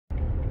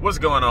What's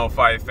going on,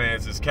 fight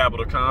fans? It's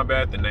Capital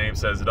Combat. The name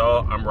says it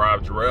all. I'm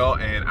Rob Jarrell,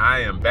 and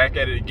I am back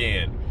at it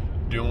again,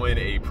 doing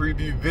a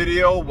preview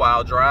video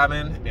while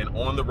driving and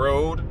on the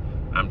road.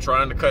 I'm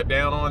trying to cut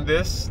down on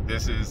this.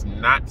 This is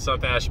not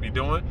something I should be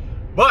doing,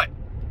 but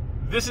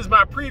this is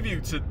my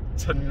preview to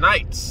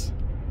tonight's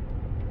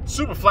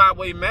super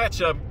flyweight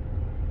matchup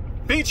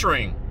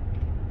featuring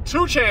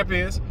two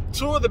champions,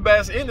 two of the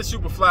best in the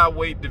super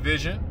flyweight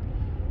division,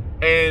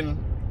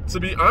 and to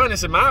be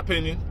honest, in my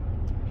opinion,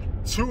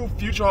 two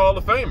future Hall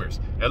of Famers.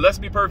 And let's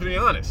be perfectly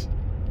honest,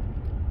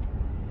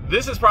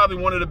 this is probably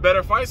one of the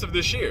better fights of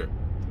this year.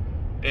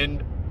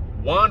 And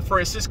Juan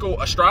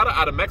Estrada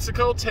out of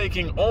Mexico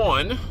taking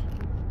on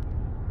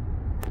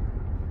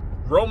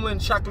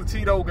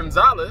Chocolatito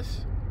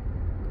Gonzalez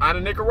out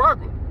of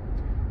Nicaragua.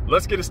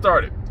 Let's get it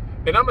started.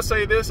 And I'm gonna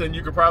say this, and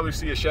you can probably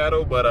see a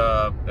shadow,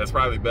 but that's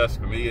probably best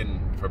for me and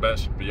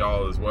best for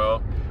y'all as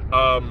well.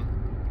 I'm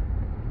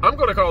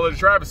gonna call it a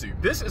travesty.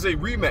 This is a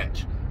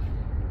rematch,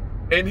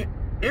 and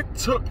it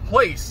took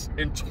place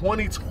in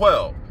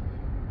 2012.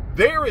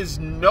 There is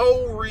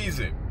no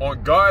reason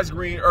on God's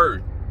green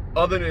earth,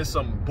 other than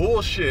some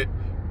bullshit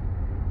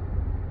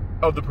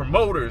of the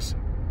promoters,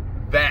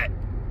 that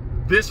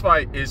this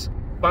fight is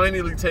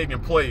finally taking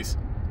place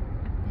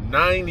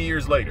 9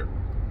 years later.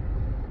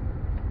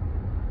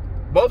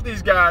 Both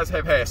these guys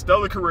have had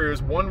stellar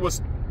careers. One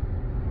was,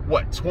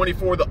 what,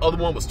 24? The other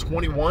one was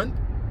 21.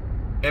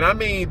 And I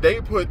mean, they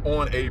put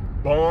on a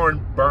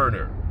barn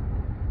burner.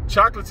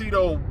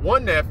 Chocolatito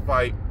won that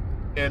fight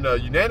in a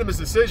unanimous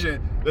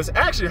decision that's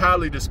actually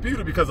highly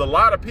disputed, because a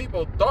lot of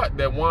people thought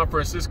that Juan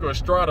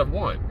Estrada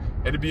won.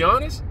 And to be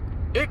honest,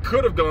 it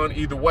could have gone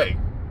either way.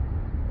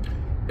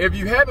 If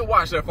you haven't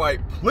watched that fight,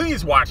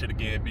 please watch it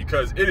again,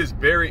 because it is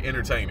very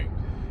entertaining.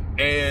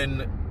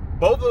 And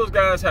both of those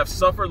guys have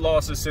suffered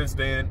losses since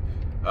then.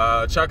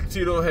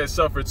 Chocolatito has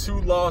suffered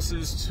 2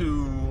 losses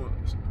to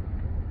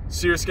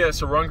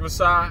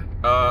Sarangvasai.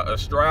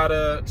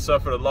 Estrada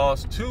suffered a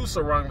loss to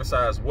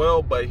Sarangvasai as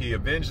well, but he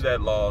avenged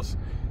that loss.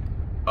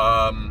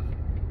 I'm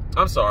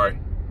sorry.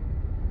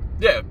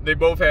 Yeah, they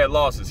both had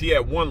losses. He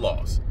had 1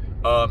 loss,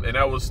 and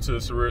that was to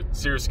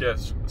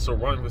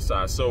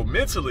Sarangvasai. So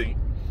mentally,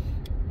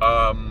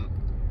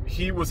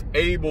 he was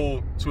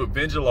able to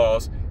avenge a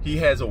loss. He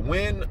has a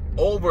win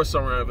over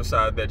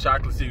Sarangvasai that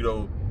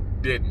Chocolatito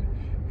didn't.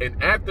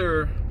 And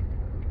after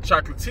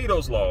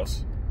Chocolatito's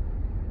loss,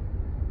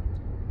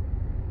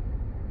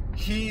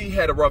 he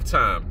had a rough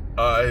time.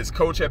 His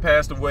coach had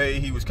passed away.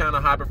 He was kind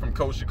of hopping from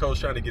coach to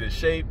coach, trying to get in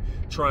shape,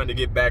 trying to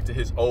get back to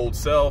his old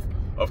self.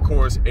 Of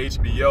course,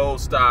 HBO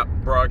stopped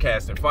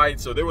broadcasting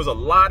fights, so there was a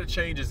lot of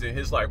changes in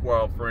his life.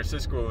 While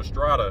Francisco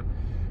Estrada,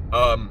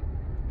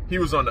 he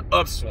was on the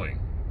upswing,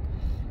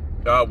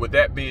 with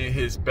that being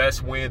his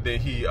best win. Then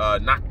he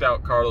knocked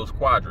out Carlos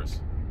Cuadras.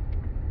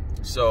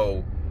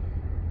 So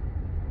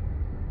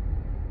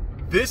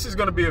this is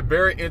going to be a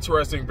very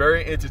interesting,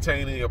 very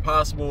entertaining, a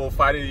possible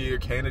fight of the year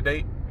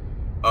candidate.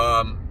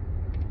 And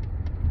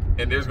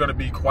there's going to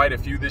be quite a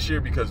few this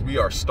year, because we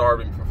are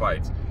starving for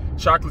fights.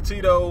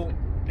 Chocolatito,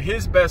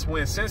 his best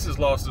win since his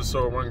loss to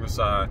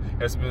Sarangvasai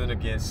has been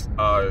against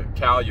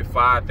Cal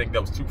Yafai. I think that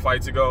was 2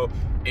 fights ago,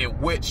 in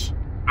which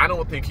I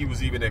don't think he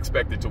was even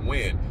expected to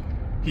win.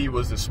 He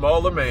was the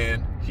smaller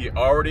man. He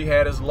already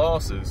had his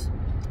losses,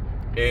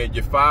 and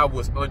Yafai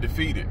was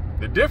undefeated.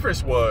 The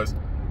difference was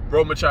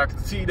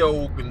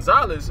Chocolatito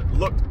Gonzalez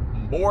looked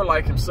more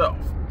like himself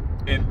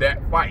in that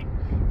fight.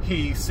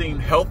 He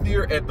seemed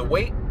healthier at the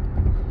weight.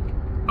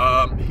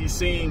 He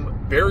seemed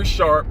very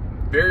sharp,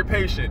 very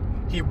patient.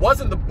 He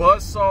wasn't the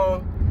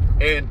buzzsaw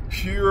and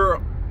pure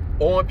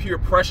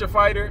pressure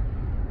fighter,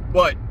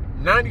 but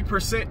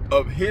 90%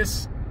 of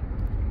his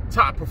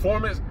top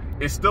performance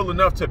is still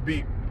enough to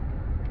beat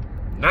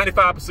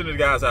 95% of the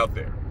guys out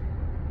there.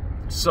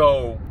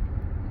 So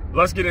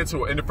let's get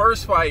into it. In the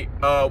first fight,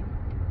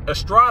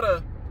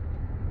 Estrada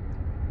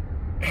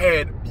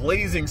had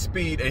blazing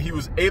speed, and he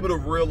was able to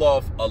reel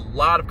off a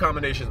lot of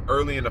combinations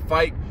early in the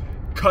fight,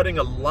 cutting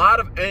a lot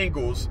of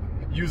angles,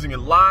 using a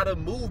lot of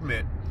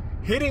movement,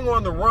 hitting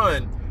on the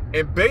run,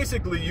 and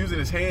basically using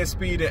his hand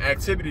speed and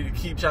activity to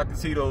keep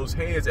Chocolatito's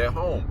hands at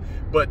home.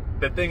 But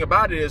the thing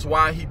about it is,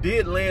 while he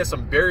did land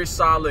some very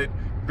solid,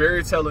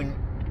 very telling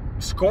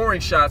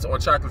scoring shots on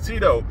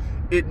Chocolatito,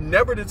 it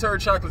never deterred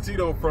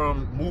Chocolatito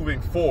from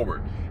moving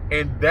forward.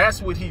 And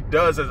that's what he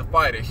does as a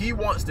fighter. He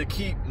wants to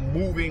keep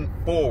moving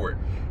forward.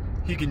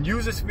 He can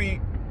use his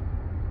feet,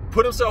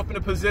 put himself in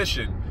a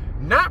position,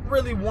 not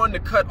really one to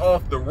cut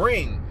off the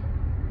ring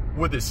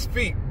with his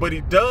feet, but he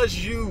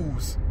does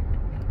use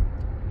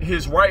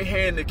his right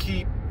hand to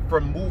keep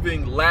from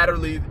moving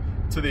laterally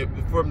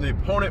from the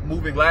opponent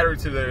moving laterally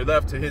to their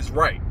left to his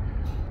right.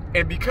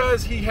 And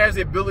because he has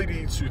the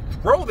ability to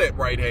throw that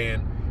right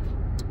hand,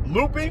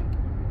 looping,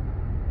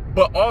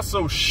 but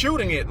also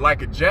shooting it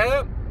like a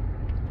jab,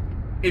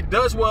 it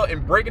does well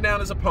in breaking down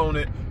his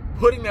opponent,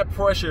 putting that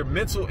pressure,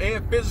 mental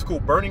and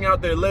physical, burning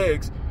out their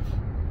legs.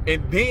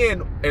 And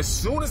then as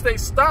soon as they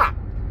stop,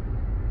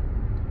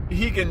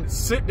 he can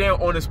sit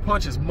down on his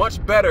punches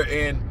much better.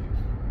 And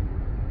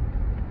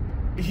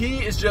he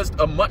is just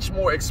a much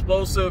more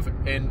explosive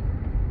and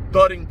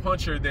thudding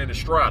puncher than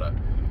Estrada.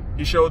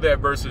 He showed that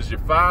versus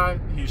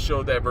J5. He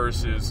showed that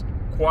versus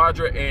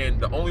Quadra. And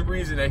the only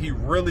reason that he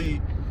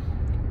really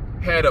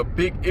had a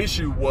big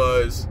issue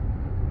was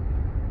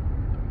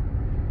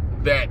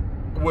that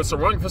with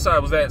Sarang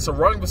Fasad was that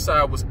Sarang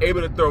Fasad was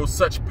able to throw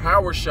such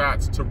power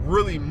shots to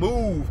really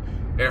move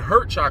and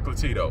hurt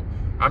Chocolatito.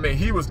 I mean,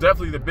 he was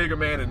definitely the bigger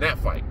man in that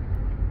fight.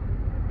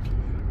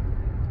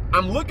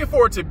 I'm looking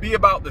for it to be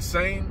about the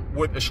same,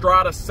 with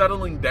Estrada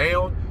settling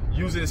down,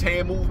 using his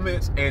hand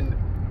movements, and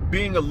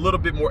being a little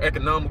bit more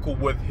economical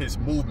with his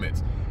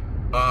movements.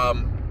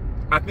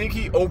 I think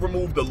he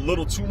overmoved a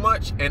little too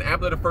much, and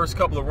after the first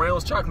couple of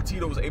rounds,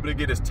 Chocolatito was able to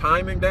get his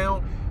timing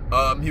down.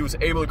 He was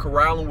able to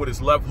corral him with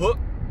his left hook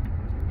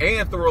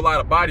and throw a lot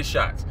of body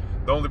shots.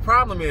 The only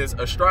problem is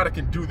Estrada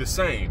can do the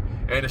same,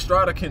 and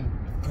Estrada can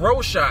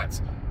throw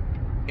shots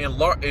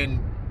in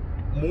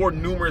more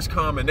numerous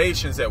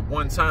combinations at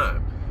one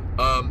time.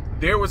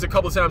 There was a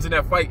couple of times in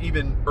that fight,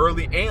 even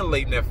early and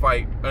late in that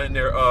fight, in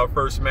their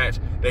first match,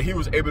 that he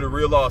was able to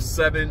reel off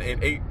 7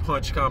 and 8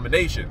 punch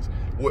combinations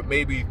with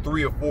maybe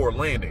 3 or 4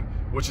 landing,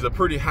 which is a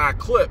pretty high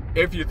clip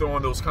if you're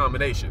throwing those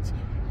combinations.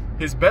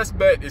 His best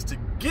bet is to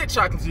get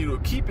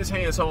Chocolatito to keep his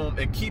hands home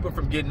and keep him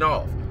from getting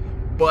off.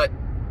 But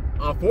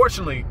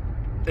unfortunately,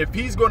 if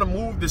he's going to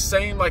move the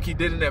same like he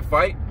did in that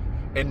fight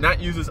and not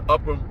use his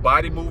upper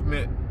body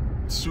movement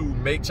to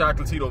make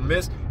Chocolatito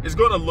miss, it's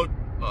going to look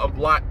a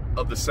lot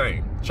of the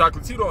same.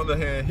 Chocolatito, on the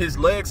other hand, his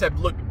legs have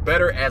looked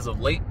better as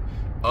of late,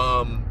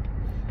 and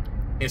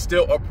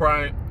still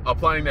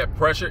applying that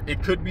pressure.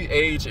 It could be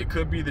age, it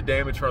could be the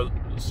damage from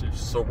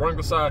Sarang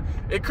Fasad,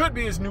 it could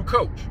be his new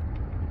coach.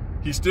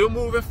 He's still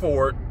moving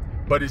forward,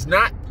 but he's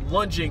not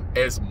lunging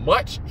as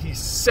much, he's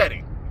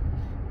setting.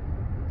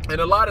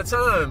 And a lot of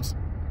times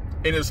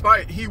in his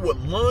fight, he would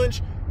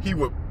lunge, he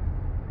would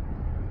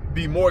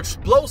be more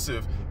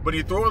explosive, but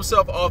he'd throw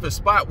himself off a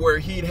spot where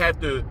he'd have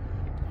to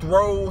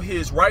throw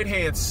his right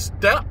hand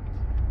step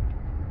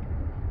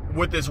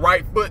with his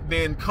right foot,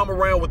 then come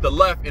around with the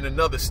left in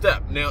another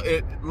step. Now,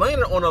 it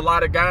landed on a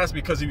lot of guys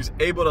because he was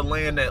able to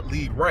land that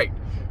lead right.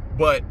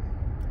 But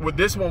with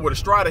this one, with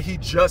Estrada, he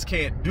just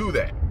can't do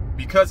that.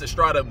 Because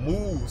Estrada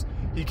moves,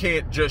 he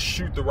can't just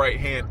shoot the right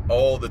hand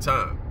all the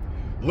time.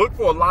 Look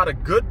for a lot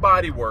of good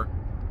body work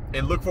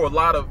and look for a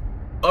lot of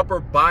upper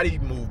body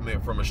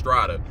movement from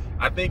Estrada.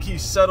 I think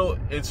he's settled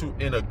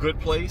in a good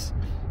place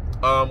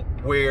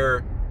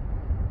where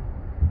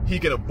he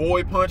can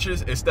avoid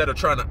punches instead of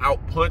trying to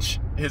out-punch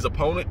his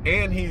opponent,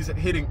 and he's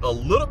hitting a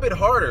little bit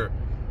harder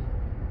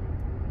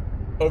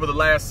over the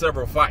last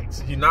several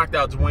fights. He knocked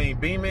out Dwayne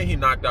Beeman, he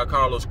knocked out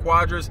Carlos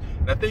Cuadras,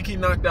 and I think he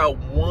knocked out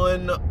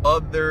one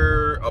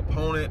other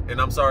opponent,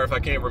 and I'm sorry if I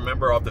can't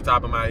remember off the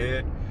top of my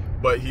head,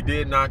 but he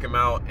did knock him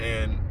out.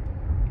 And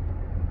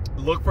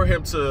look for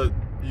him to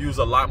use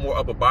a lot more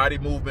upper body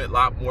movement, a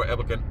lot more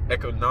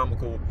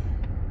economical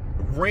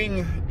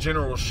ring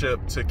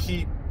generalship to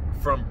keep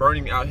from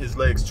burning out his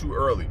legs too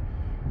early,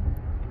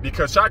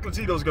 because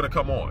Chocolatito is going to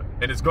come on,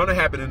 and it's going to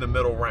happen in the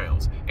middle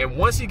rounds. And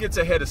once he gets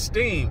ahead of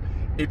steam,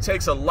 it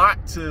takes a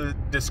lot to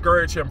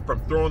discourage him from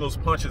throwing those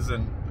punches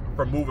and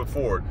from moving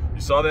forward.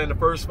 You saw that in the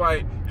first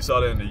fight. You saw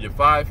that in the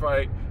J5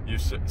 fight.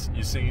 You've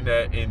seen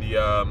that in the,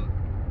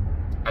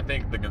 I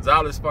think, the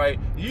Gonzalez fight.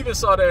 You even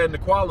saw that in the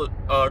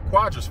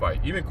Quadras fight.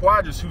 Even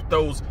Quadras, who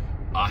throws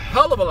a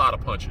hell of a lot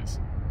of punches,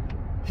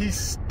 he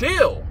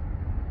still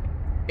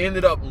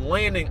ended up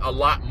landing a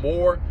lot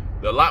more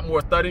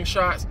thudding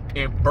shots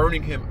and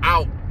burning him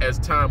out as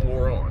time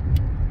wore on.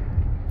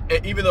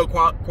 And even though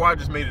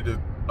Quadras made it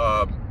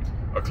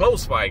a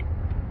close fight,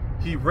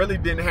 he really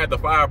didn't have the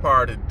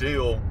firepower to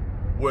deal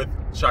with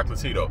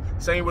Chocolatito.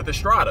 Same with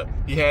Estrada.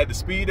 He had the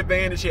speed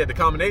advantage, he had the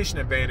combination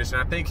advantage,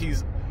 and I think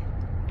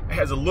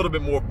has a little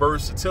bit more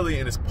versatility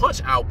in his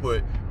punch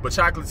output. But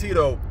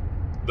Chocolatito,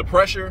 the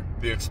pressure,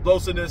 the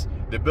explosiveness,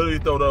 the ability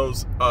to throw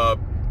those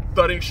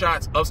thudding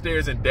shots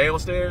upstairs and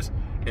downstairs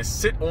and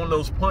sit on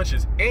those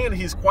punches, and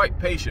he's quite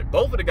patient.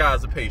 Both of the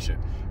guys are patient,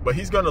 but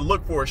he's going to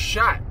look for a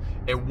shot,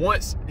 and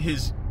once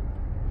his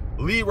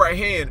lead right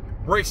hand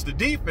breaks the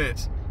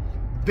defense,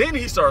 then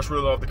he starts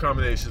reeling off the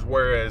combinations,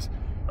 whereas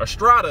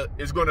Estrada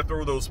is going to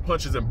throw those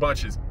punches in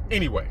bunches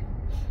anyway.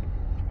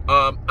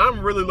 I'm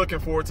really looking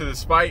forward to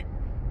this fight.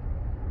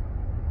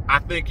 I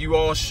think you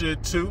all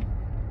should too.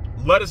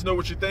 Let us know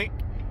what you think.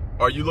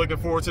 Are you looking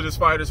forward to this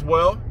fight as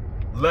well?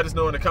 Let us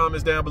know in the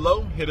comments down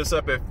below. Hit us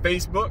up at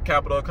Facebook,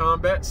 Capital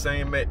Combat,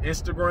 same at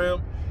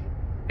Instagram,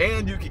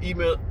 and you can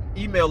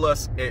email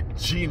us at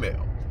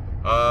Gmail.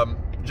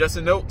 Just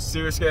a note,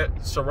 Serious Cat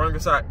Sarang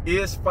Fasad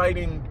is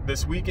fighting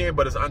this weekend,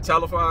 but it's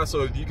untelevised,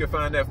 so if you can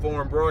find that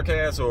foreign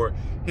broadcast or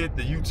hit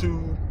the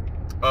YouTube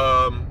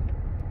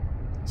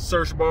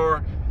search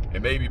bar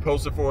and maybe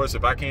post it for us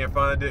if I can't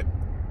find it,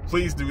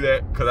 please do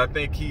that, because I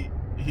think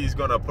he's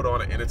going to put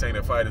on an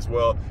entertaining fight as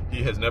well.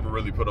 He has never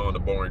really put on a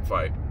boring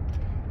fight.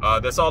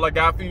 That's all I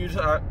got for you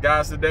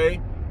guys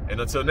today,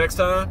 and until next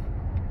time,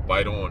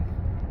 fight on.